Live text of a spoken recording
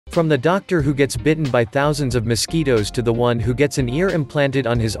From the doctor who gets bitten by thousands of mosquitoes to the one who gets an ear implanted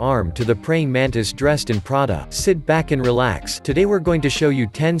on his arm to the praying mantis dressed in Prada. Sit back and relax. Today we're going to show you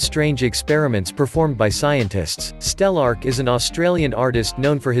 10 strange experiments performed by scientists. Stellark is an Australian artist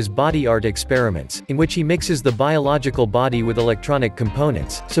known for his body art experiments, in which he mixes the biological body with electronic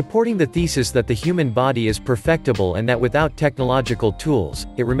components, supporting the thesis that the human body is perfectible and that without technological tools,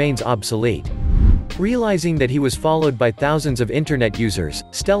 it remains obsolete. Realizing that he was followed by thousands of internet users,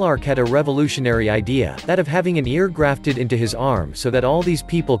 Stellark had a revolutionary idea, that of having an ear grafted into his arm so that all these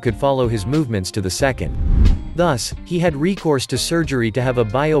people could follow his movements to the second. Thus, he had recourse to surgery to have a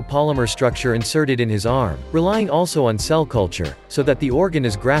biopolymer structure inserted in his arm, relying also on cell culture, so that the organ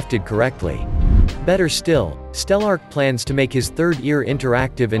is grafted correctly. Better still, Stellark plans to make his third ear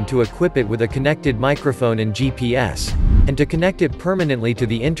interactive and to equip it with a connected microphone and GPS, and to connect it permanently to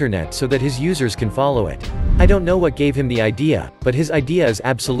the internet so that his users can follow it. I don't know what gave him the idea, but his idea is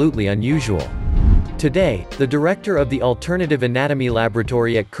absolutely unusual. Today, the director of the Alternative Anatomy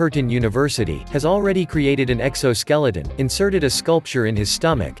Laboratory at Curtin University has already created an exoskeleton, inserted a sculpture in his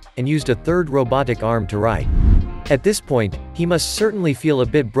stomach, and used a third robotic arm to write. At this point, he must certainly feel a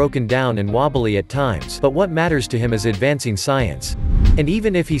bit broken down and wobbly at times, but what matters to him is advancing science. And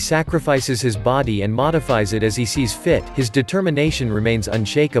even if he sacrifices his body and modifies it as he sees fit, his determination remains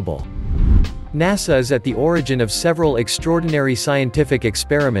unshakable. NASA is at the origin of several extraordinary scientific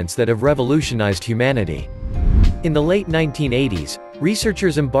experiments that have revolutionized humanity. In the late 1980s,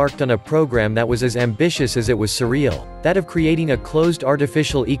 researchers embarked on a program that was as ambitious as it was surreal, that of creating a closed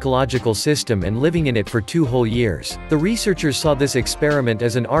artificial ecological system and living in it for 2 whole years. The researchers saw this experiment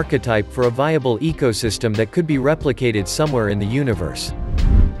as an archetype for a viable ecosystem that could be replicated somewhere in the universe.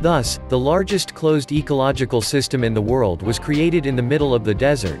 Thus, the largest closed ecological system in the world was created in the middle of the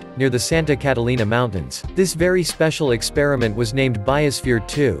desert, near the Santa Catalina Mountains. This very special experiment was named Biosphere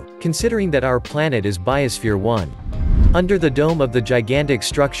II, considering that our planet is Biosphere I. Under the dome of the gigantic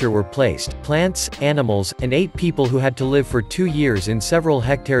structure were placed plants, animals, and 8 people who had to live for 2 years in several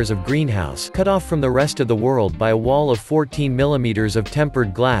hectares of greenhouse, cut off from the rest of the world by a wall of 14 millimeters of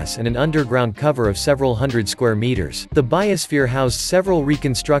tempered glass and an underground cover of several hundred square meters. The biosphere housed several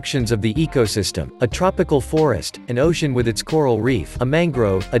reconstructions of the ecosystem: a tropical forest, an ocean with its coral reef, a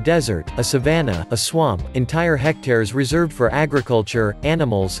mangrove, a desert, a savanna, a swamp, entire hectares reserved for agriculture,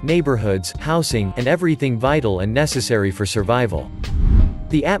 animals, neighborhoods, housing, and everything vital and necessary for survival.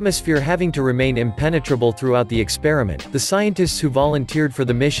 The atmosphere having to remain impenetrable throughout the experiment, the scientists who volunteered for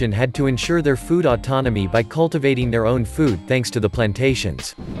the mission had to ensure their food autonomy by cultivating their own food thanks to the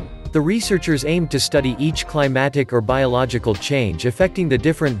plantations. The researchers aimed to study each climatic or biological change affecting the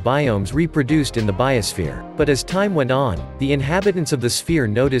different biomes reproduced in the biosphere. But as time went on, the inhabitants of the sphere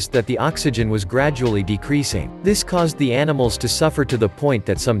noticed that the oxygen was gradually decreasing. This caused the animals to suffer to the point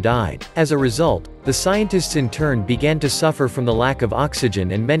that some died. As a result, the scientists in turn began to suffer from the lack of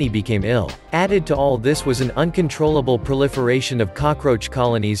oxygen and many became ill. Added to all this was an uncontrollable proliferation of cockroach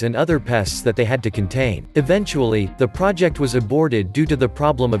colonies and other pests that they had to contain. Eventually, the project was aborted due to the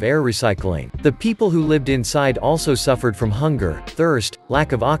problem of air recycling. The people who lived inside also suffered from hunger, thirst,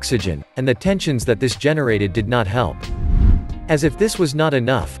 lack of oxygen, and the tensions that this generated did not help. As if this was not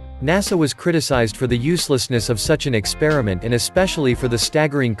enough, NASA was criticized for the uselessness of such an experiment and especially for the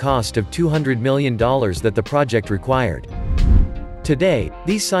staggering cost of $200 million that the project required. Today,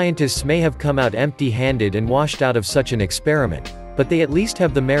 these scientists may have come out empty-handed and washed out of such an experiment, but they at least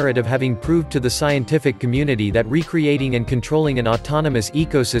have the merit of having proved to the scientific community that recreating and controlling an autonomous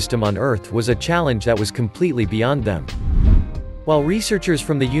ecosystem on Earth was a challenge that was completely beyond them. While researchers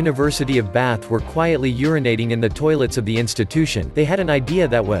from the University of Bath were quietly urinating in the toilets of the institution, they had an idea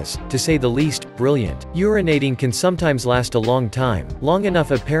that was, to say the least, brilliant. Urinating can sometimes last a long time, long enough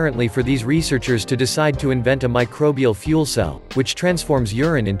apparently for these researchers to decide to invent a microbial fuel cell, which transforms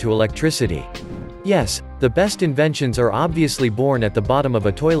urine into electricity. Yes, the best inventions are obviously born at the bottom of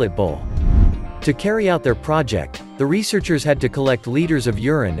a toilet bowl. To carry out their project, the researchers had to collect liters of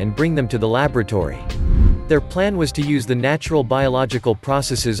urine and bring them to the laboratory. Their plan was to use the natural biological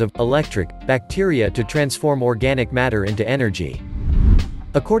processes of electric bacteria to transform organic matter into energy.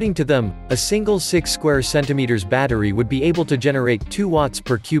 According to them, a single 6 square centimeters battery would be able to generate 2 watts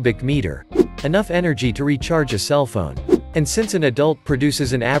per cubic meter, enough energy to recharge a cell phone. And since an adult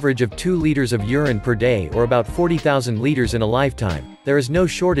produces an average of 2 liters of urine per day or about 40,000 liters in a lifetime, there is no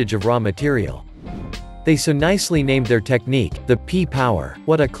shortage of raw material. They so nicely named their technique, the P-Power.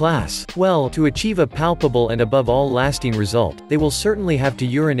 What a class! Well, to achieve a palpable and above all lasting result, they will certainly have to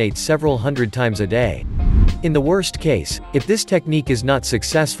urinate several hundred times a day. In the worst case, if this technique is not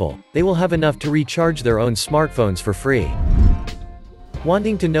successful, they will have enough to recharge their own smartphones for free.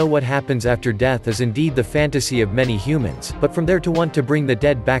 Wanting to know what happens after death is indeed the fantasy of many humans, but from there to want to bring the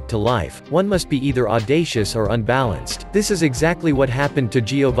dead back to life, one must be either audacious or unbalanced. This is exactly what happened to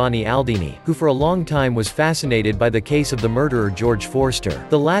Giovanni Aldini, who for a long time was fascinated by the case of the murderer George Forster.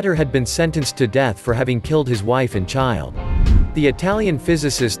 The latter had been sentenced to death for having killed his wife and child. The Italian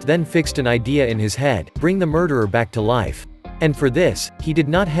physicist then fixed an idea in his head: bring the murderer back to life. And for this, he did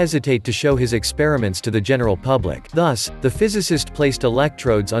not hesitate to show his experiments to the general public. Thus, the physicist placed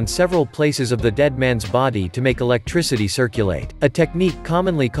electrodes on several places of the dead man's body to make electricity circulate, a technique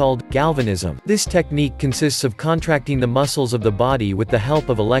commonly called galvanism. This technique consists of contracting the muscles of the body with the help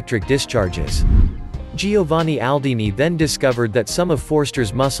of electric discharges. Giovanni Aldini then discovered that some of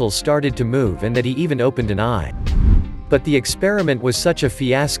Forster's muscles started to move and that he even opened an eye. But the experiment was such a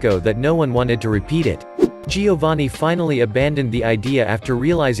fiasco that no one wanted to repeat it. Giovanni finally abandoned the idea after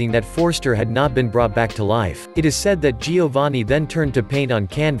realizing that Forster had not been brought back to life. It is said that Giovanni then turned to paint on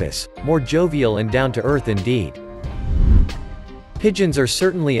canvas, more jovial and down-to-earth indeed. Pigeons are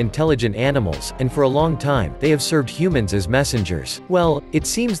certainly intelligent animals, and for a long time, they have served humans as messengers. Well, it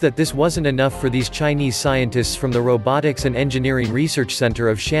seems that this wasn't enough for these Chinese scientists from the Robotics and Engineering Research Center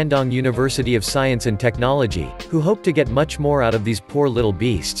of Shandong University of Science and Technology, who hope to get much more out of these poor little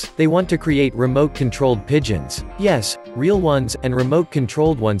beasts. They want to create remote-controlled pigeons. Yes, real ones, and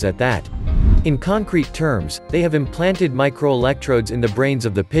remote-controlled ones at that. In concrete terms, they have implanted microelectrodes in the brains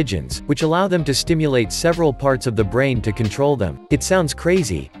of the pigeons, which allow them to stimulate several parts of the brain to control them. It sounds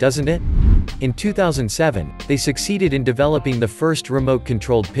crazy, doesn't it? In 2007, they succeeded in developing the first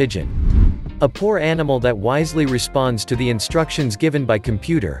remote-controlled pigeon. A poor animal that wisely responds to the instructions given by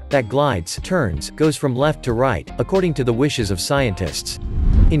computer, that glides, turns, goes from left to right, according to the wishes of scientists.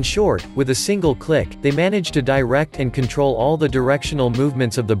 In short, with a single click, they managed to direct and control all the directional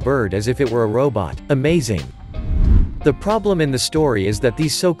movements of the bird as if it were a robot. Amazing. The problem in the story is that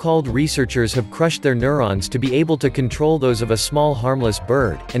these so-called researchers have crushed their neurons to be able to control those of a small harmless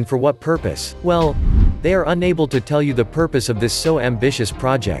bird, and for what purpose? Well, they are unable to tell you the purpose of this so ambitious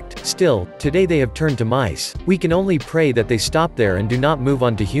project. Still, today they have turned to mice. We can only pray that they stop there and do not move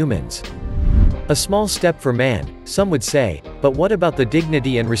on to humans. A small step for man, some would say, but what about the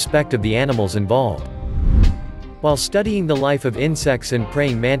dignity and respect of the animals involved? While studying the life of insects and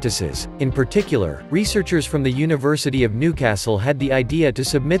praying mantises, in particular, researchers from the University of Newcastle had the idea to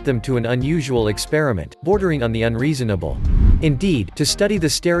submit them to an unusual experiment, bordering on the unreasonable. Indeed, to study the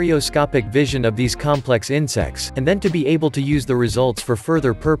stereoscopic vision of these complex insects, and then to be able to use the results for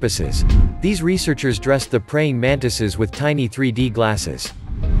further purposes, these researchers dressed the praying mantises with tiny 3D glasses.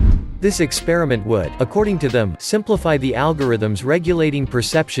 This experiment would, according to them, simplify the algorithms regulating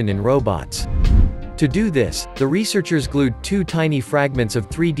perception in robots. To do this, the researchers glued two tiny fragments of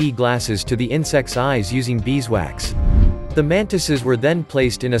 3D glasses to the insect's eyes using beeswax. The mantises were then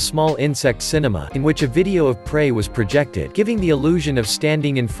placed in a small insect cinema, in which a video of prey was projected, giving the illusion of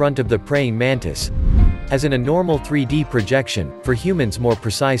standing in front of the praying mantis, as in a normal 3D projection, for humans more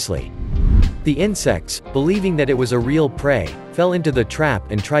precisely. The insects, believing that it was a real prey, fell into the trap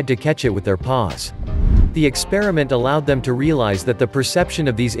and tried to catch it with their paws. The experiment allowed them to realize that the perception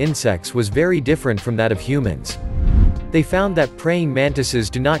of these insects was very different from that of humans. They found that praying mantises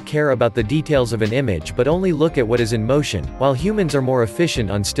do not care about the details of an image but only look at what is in motion, while humans are more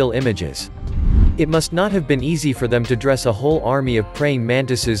efficient on still images. It must not have been easy for them to dress a whole army of praying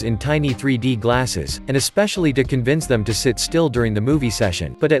mantises in tiny 3D glasses, and especially to convince them to sit still during the movie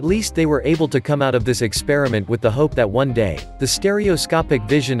session. But at least they were able to come out of this experiment with the hope that one day, the stereoscopic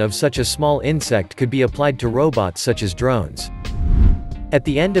vision of such a small insect could be applied to robots such as drones. At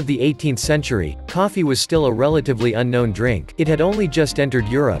the end of the 18th century, coffee was still a relatively unknown drink. It had only just entered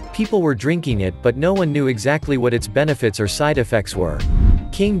Europe. People were drinking it, but no one knew exactly what its benefits or side effects were.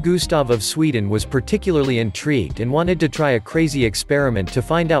 King Gustav of Sweden was particularly intrigued and wanted to try a crazy experiment to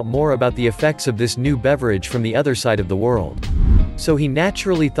find out more about the effects of this new beverage from the other side of the world. So he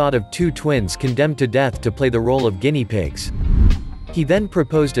naturally thought of two twins condemned to death to play the role of guinea pigs. He then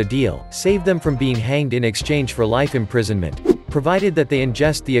proposed a deal: save them from being hanged in exchange for life imprisonment, provided that they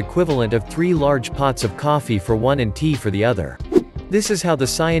ingest the equivalent of 3 large pots of coffee for one and tea for the other. This is how the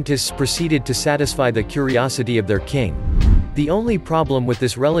scientists proceeded to satisfy the curiosity of their king. The only problem with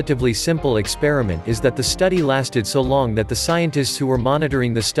this relatively simple experiment is that the study lasted so long that the scientists who were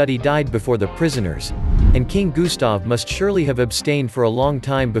monitoring the study died before the prisoners, and King Gustav must surely have abstained for a long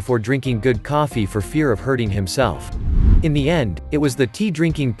time before drinking good coffee for fear of hurting himself. In the end, it was the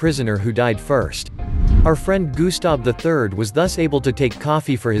tea-drinking prisoner who died first. Our friend Gustav III was thus able to take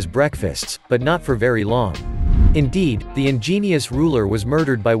coffee for his breakfasts, but not for very long. Indeed, the ingenious ruler was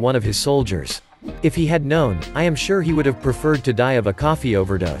murdered by one of his soldiers. If he had known, I am sure he would have preferred to die of a coffee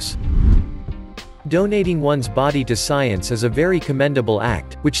overdose. Donating one's body to science is a very commendable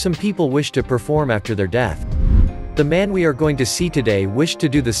act, which some people wish to perform after their death. The man we are going to see today wished to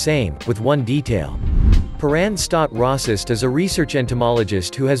do the same, with one detail. Paran Stott-Rossist is a research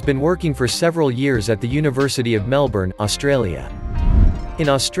entomologist who has been working for several years at the University of Melbourne, Australia. In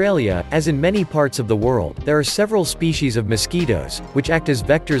Australia, as in many parts of the world, there are several species of mosquitoes, which act as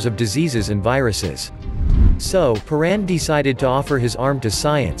vectors of diseases and viruses. So, Paran decided to offer his arm to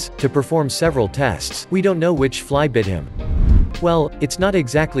science, to perform several tests. We don't know which fly bit him. Well, it's not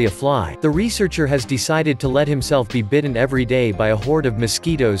exactly a fly. The researcher has decided to let himself be bitten every day by a horde of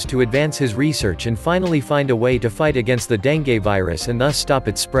mosquitoes to advance his research and finally find a way to fight against the dengue virus and thus stop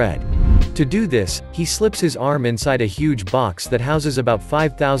its spread. To do this, he slips his arm inside a huge box that houses about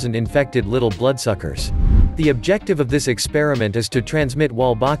 5,000 infected little bloodsuckers. The objective of this experiment is to transmit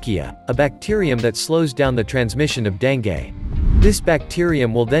Wolbachia, a bacterium that slows down the transmission of dengue. This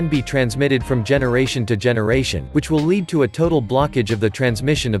bacterium will then be transmitted from generation to generation, which will lead to a total blockage of the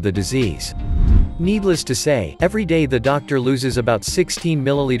transmission of the disease. Needless to say, every day the doctor loses about 16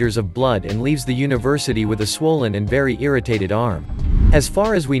 milliliters of blood and leaves the university with a swollen and very irritated arm. As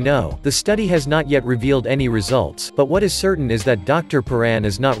far as we know, the study has not yet revealed any results, but what is certain is that Dr. Paran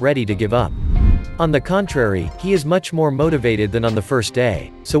is not ready to give up. On the contrary, he is much more motivated than on the first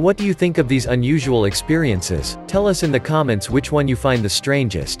day. So what do you think of these unusual experiences? Tell us in the comments which one you find the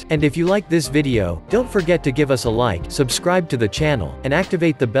strangest. And if you like this video, don't forget to give us a like, subscribe to the channel, and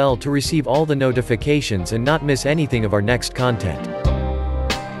activate the bell to receive all the notifications and not miss anything of our next content.